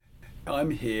I'm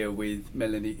here with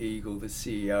Melanie Eagle, the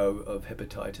CEO of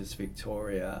Hepatitis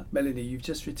Victoria. Melanie, you've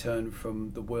just returned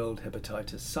from the World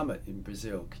Hepatitis Summit in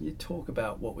Brazil. Can you talk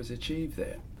about what was achieved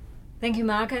there? Thank you,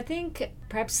 Mark. I think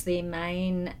perhaps the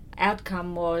main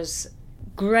outcome was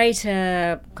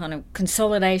greater kind of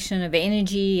consolidation of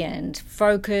energy and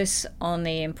focus on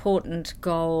the important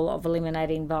goal of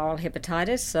eliminating viral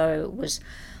hepatitis. So it was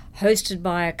hosted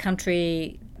by a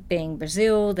country being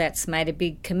Brazil that's made a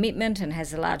big commitment and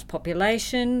has a large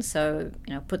population, so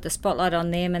put the spotlight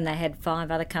on them, and they had 5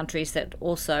 other countries that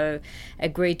also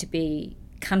agreed to be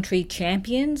country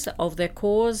champions of their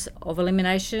cause of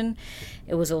elimination.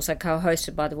 It was also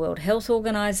co-hosted by the World Health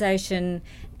Organization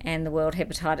and the World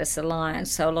Hepatitis Alliance,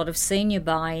 so a lot of senior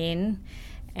buy-in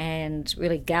and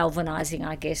really galvanizing,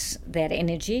 I guess, that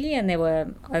energy, and there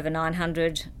were over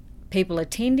 900 people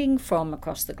attending from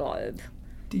across the globe.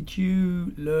 Did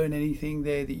you learn anything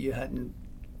there that you hadn't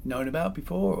known about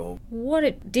before? Or? What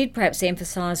it did perhaps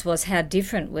emphasise was how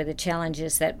different were the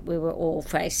challenges that we were all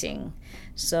facing.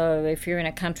 So if you're in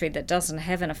a country that doesn't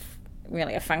have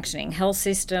really a functioning health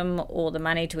system or the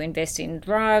money to invest in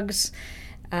drugs,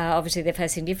 obviously they're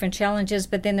facing different challenges,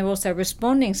 but then they're also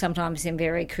responding sometimes in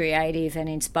very creative and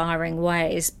inspiring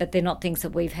ways, but they're not things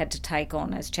that we've had to take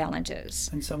on as challenges.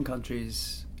 And some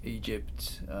countries,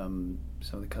 Egypt,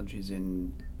 some of the countries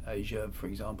in Asia, for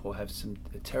example, have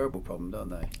a terrible problem, don't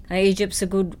they? Egypt's a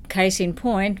good case in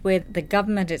point, where the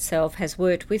government itself has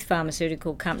worked with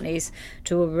pharmaceutical companies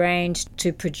to arrange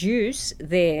to produce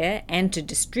there and to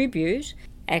distribute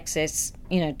access,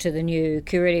 to the new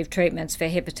curative treatments for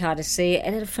hepatitis C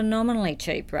at a phenomenally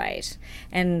cheap rate.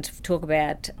 And talk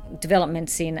about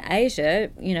developments in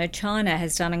Asia, China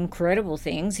has done incredible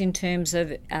things in terms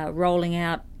of rolling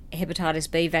out hepatitis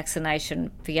B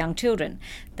vaccination for young children.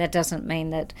 That doesn't mean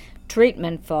that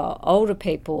treatment for older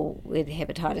people with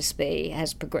hepatitis B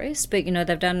has progressed, but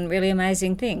they've done really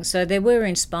amazing things. So there were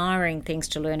inspiring things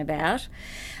to learn about.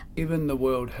 Given the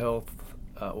World Health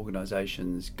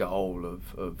Organization's goal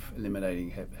of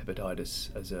eliminating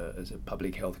hepatitis as a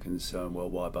public health concern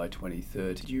worldwide by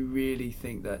 2030, do you really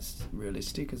think that's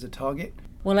realistic as a target?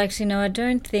 Well, actually, no, I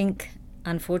don't think,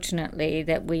 unfortunately,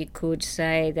 that we could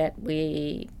say that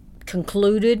we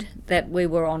concluded that we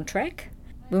were on track.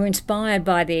 We were inspired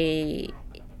by the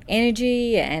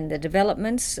energy and the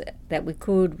developments that we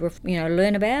could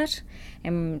learn about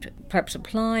and perhaps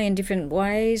apply in different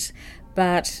ways,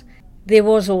 but there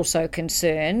was also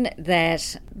concern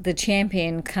that the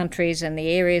champion countries and the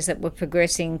areas that were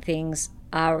progressing things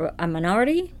are a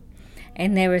minority,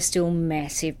 and there are still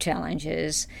massive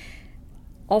challenges,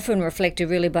 often reflected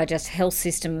really by just health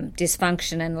system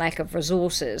dysfunction and lack of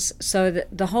resources. So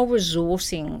the whole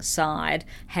resourcing side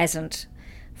hasn't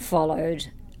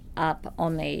followed up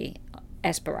on the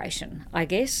aspiration, I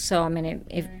guess. So,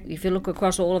 if you look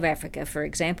across all of Africa, for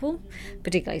example,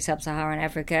 particularly sub-Saharan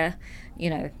Africa,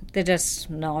 they're just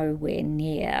nowhere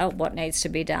near what needs to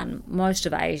be done. Most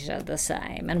of Asia, the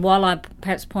same. And while I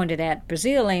perhaps pointed out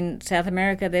Brazil, in South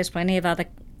America, there's plenty of other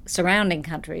surrounding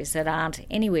countries that aren't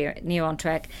anywhere near on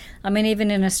track. Even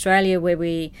in Australia, where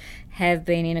we have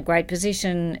been in a great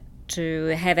position to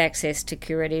have access to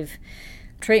curative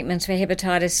treatments for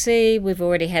hepatitis C, we've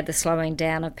already had the slowing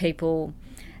down of people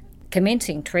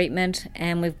commencing treatment,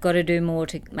 and we've got to do more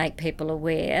to make people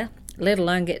aware, let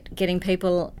alone getting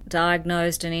people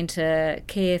diagnosed and into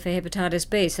care for hepatitis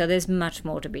B. So there's much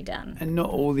more to be done. And not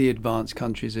all the advanced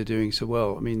countries are doing so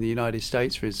well. The United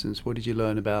States, for instance, what did you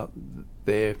learn about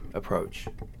their approach?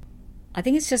 I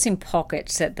think it's just in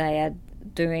pockets that they are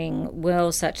doing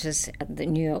well, such as the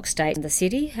New York State and the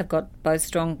city have got both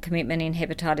strong commitment in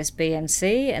hepatitis B and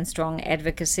C and strong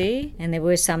advocacy, and there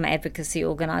were some advocacy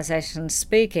organisations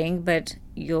speaking, but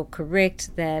you're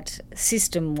correct that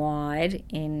system-wide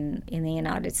in the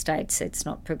United States it's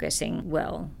not progressing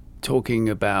well. Talking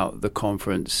about the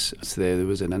conference, there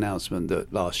was an announcement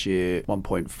that last year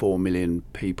 1.4 million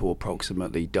people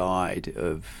approximately died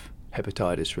of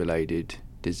hepatitis-related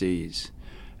disease,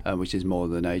 which is more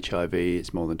than HIV,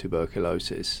 it's more than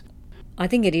tuberculosis. I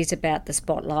think it is about the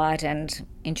spotlight and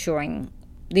ensuring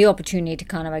the opportunity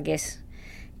to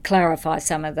clarify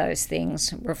some of those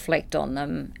things, reflect on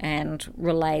them and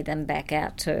relay them back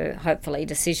out to hopefully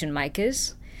decision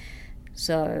makers.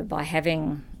 So by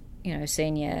having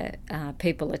senior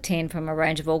people attend from a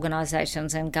range of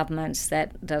organisations and governments,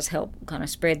 that does help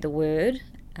spread the word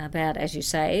about, as you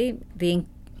say, the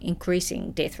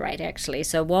increasing death rate actually.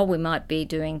 So while we might be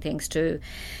doing things to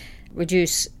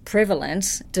reduce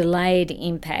prevalence, delayed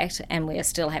impact, and we are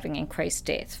still having increased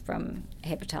death from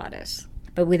hepatitis.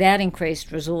 But without increased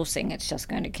resourcing, it's just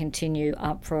going to continue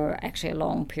up for actually a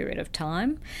long period of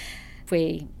time. if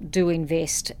we do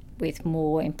invest with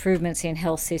more improvements in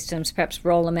health systems, perhaps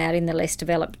roll them out in the less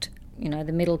developed,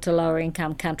 the middle to lower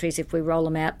income countries, if we roll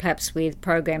them out perhaps with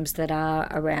programs that are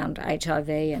around HIV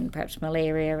and perhaps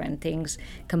malaria and things,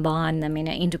 combine them in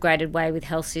an integrated way with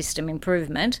health system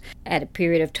improvement at a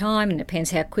period of time, and it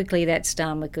depends how quickly that's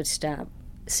done, we could start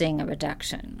seeing a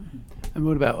reduction. And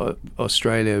what about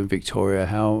Australia and Victoria?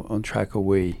 How on track are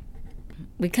we?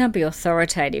 We can't be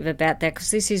authoritative about that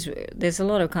because there's a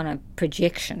lot of kind of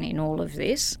projection in all of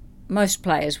this. Most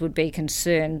players would be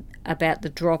concerned about the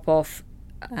drop-off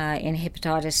in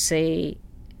hepatitis C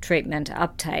treatment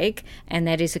uptake, and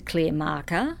that is a clear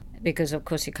marker because, of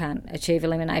course, you can't achieve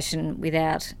elimination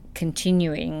without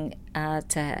continuing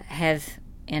to have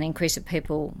an increase of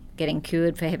people getting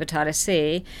cured for hepatitis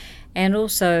C, and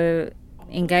also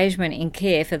engagement in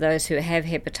care for those who have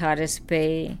hepatitis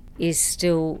B is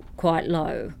still quite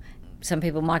low. Some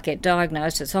people might get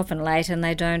diagnosed, it's often late, and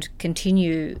they don't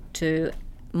continue to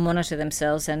monitor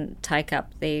themselves and take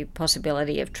up the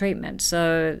possibility of treatment.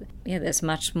 So, there's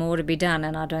much more to be done,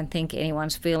 and I don't think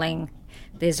anyone's feeling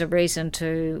there's a reason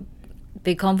to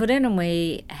be confident, and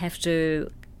we have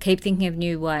to keep thinking of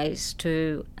new ways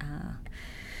to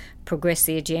progress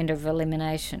the agenda of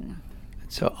elimination.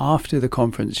 So after the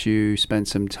conference, you spent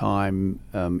some time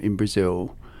in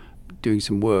Brazil doing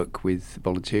some work with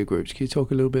volunteer groups. Can you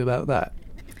talk a little bit about that?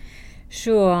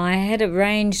 Sure. I had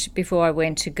arranged before I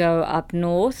went to go up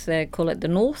north. They call it the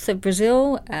north of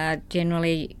Brazil.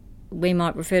 Generally, we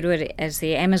might refer to it as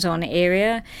the Amazon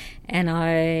area. And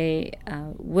I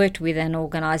worked with an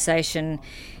organisation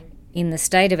in the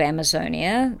state of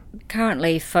Amazonia,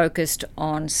 currently focused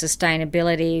on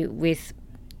sustainability with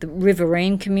the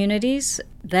riverine communities.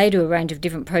 They do a range of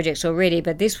different projects already,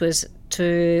 but this was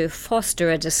to foster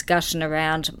a discussion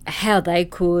around how they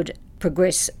could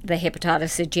progress the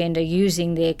hepatitis agenda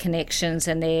using their connections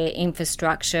and their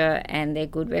infrastructure and their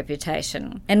good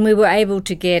reputation. And we were able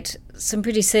to get some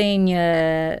pretty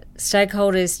senior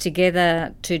stakeholders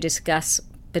together to discuss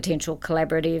potential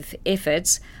collaborative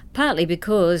efforts, partly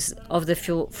because of the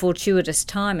fortuitous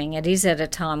timing. It is at a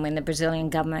time when the Brazilian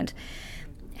government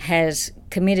has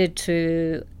committed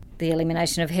to the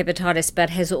elimination of hepatitis, but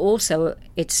has also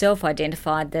itself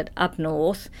identified that up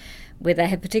north, where they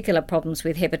have particular problems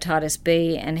with hepatitis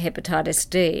B and hepatitis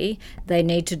D, they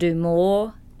need to do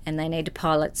more and they need to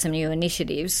pilot some new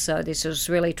initiatives. So this was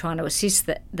really trying to assist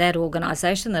that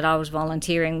organisation that I was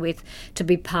volunteering with to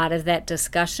be part of that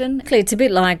discussion. It's a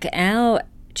bit like our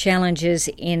challenges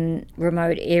in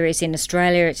remote areas in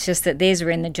Australia. It's just that theirs are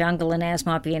in the jungle and ours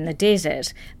might be in the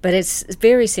desert. But it's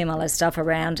very similar stuff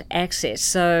around access.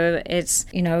 So it's,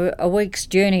 a week's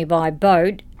journey by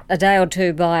boat, a day or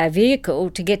two by a vehicle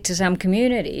to get to some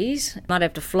communities. Might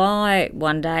have to fly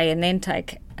one day and then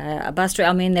take a bus trip.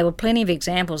 I mean, there were plenty of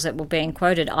examples that were being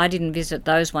quoted. I didn't visit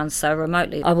those ones so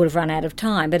remotely. I would have run out of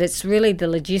time. But it's really the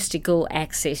logistical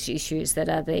access issues that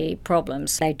are the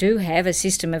problems. They do have a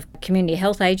system of community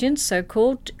health agents,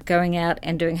 so-called, going out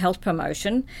and doing health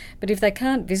promotion. But if they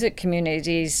can't visit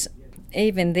communities,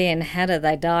 even then, how do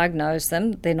they diagnose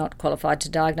them? They're not qualified to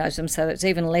diagnose them, so it's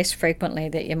even less frequently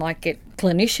that you might get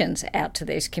clinicians out to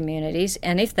these communities.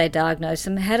 And if they diagnose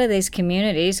them, how do these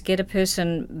communities get a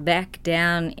person back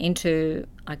down into,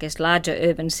 larger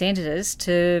urban centres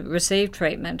to receive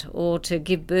treatment or to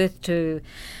give birth to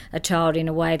a child in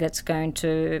a way that's going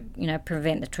to,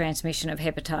 prevent the transmission of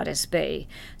hepatitis B?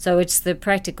 So it's the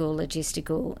practical,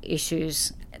 logistical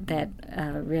issues that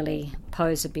really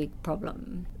pose a big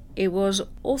problem. It was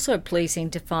also pleasing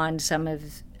to find some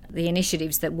of the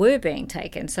initiatives that were being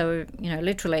taken. So,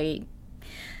 literally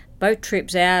boat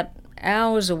trips out,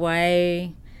 hours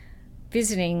away,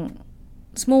 visiting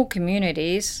small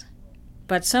communities,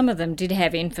 but some of them did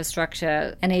have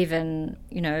infrastructure and even,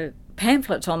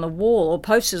 pamphlets on the wall or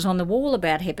posters on the wall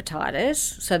about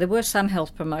hepatitis. So there was some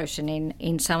health promotion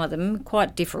in some of them,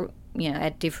 quite different,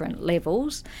 at different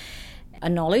levels. A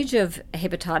knowledge of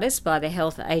hepatitis by the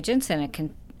health agents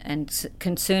and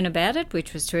concern about it,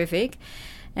 which was terrific.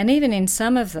 And even in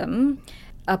some of them,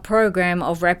 a program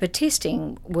of rapid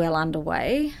testing well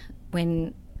underway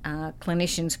when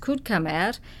clinicians could come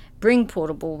out, bring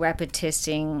portable rapid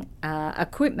testing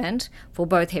equipment for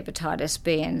both hepatitis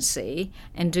B and C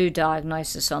and do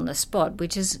diagnosis on the spot,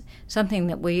 which is something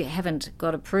that we haven't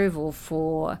got approval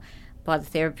for by the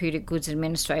Therapeutic Goods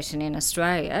Administration in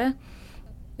Australia.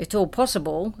 It's all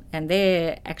possible, and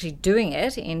they're actually doing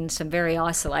it in some very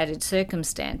isolated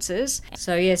circumstances.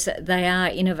 So yes, they are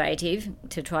innovative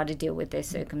to try to deal with their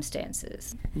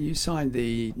circumstances. You signed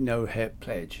the No Hep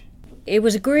Pledge. It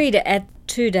was agreed at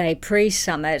 2-day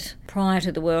pre-summit prior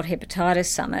to the World Hepatitis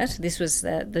Summit. This was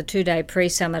the 2-day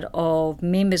pre-summit of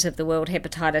members of the World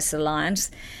Hepatitis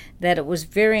Alliance, that it was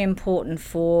very important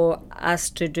for us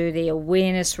to do the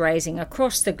awareness raising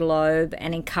across the globe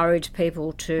and encourage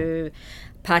people to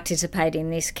participate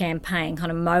in this campaign,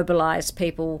 kind of mobilise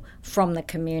people from the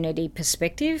community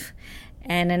perspective.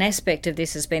 And an aspect of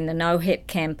this has been the No Hep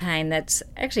campaign, that's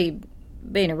actually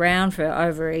been around for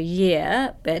over a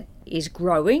year but is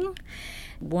growing.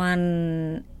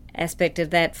 One aspect of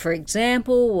that, for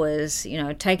example, was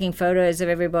taking photos of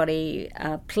everybody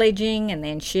pledging and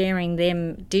then sharing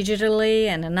them digitally,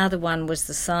 and another one was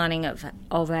the signing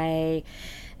of a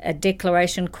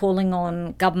declaration calling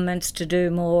on governments to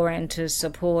do more and to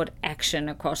support action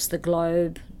across the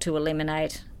globe to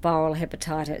eliminate viral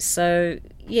hepatitis. So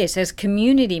yes, as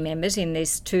community members in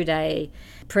this 2-day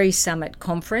pre-summit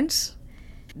conference,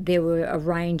 there were a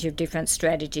range of different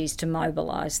strategies to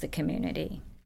mobilise the community.